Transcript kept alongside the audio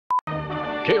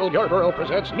Cale Yarborough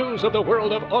presents news of the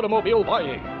world of automobile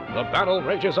buying. The battle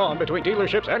rages on between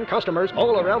dealerships and customers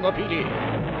all around the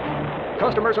PD.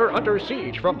 Customers are under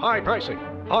siege from high pricing,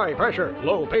 high pressure,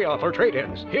 low payoff for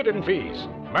trade-ins, hidden fees.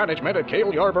 Management at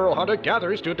Cale Yarborough Honda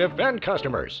gathers to defend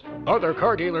customers. Other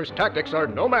car dealers' tactics are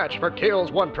no match for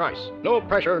Cale's one price. No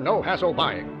pressure, no hassle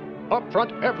buying.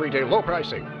 Upfront, everyday low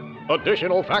pricing.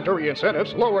 Additional factory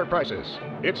incentives, lower prices.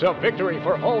 It's a victory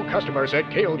for all customers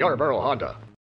at Cale Yarborough Honda.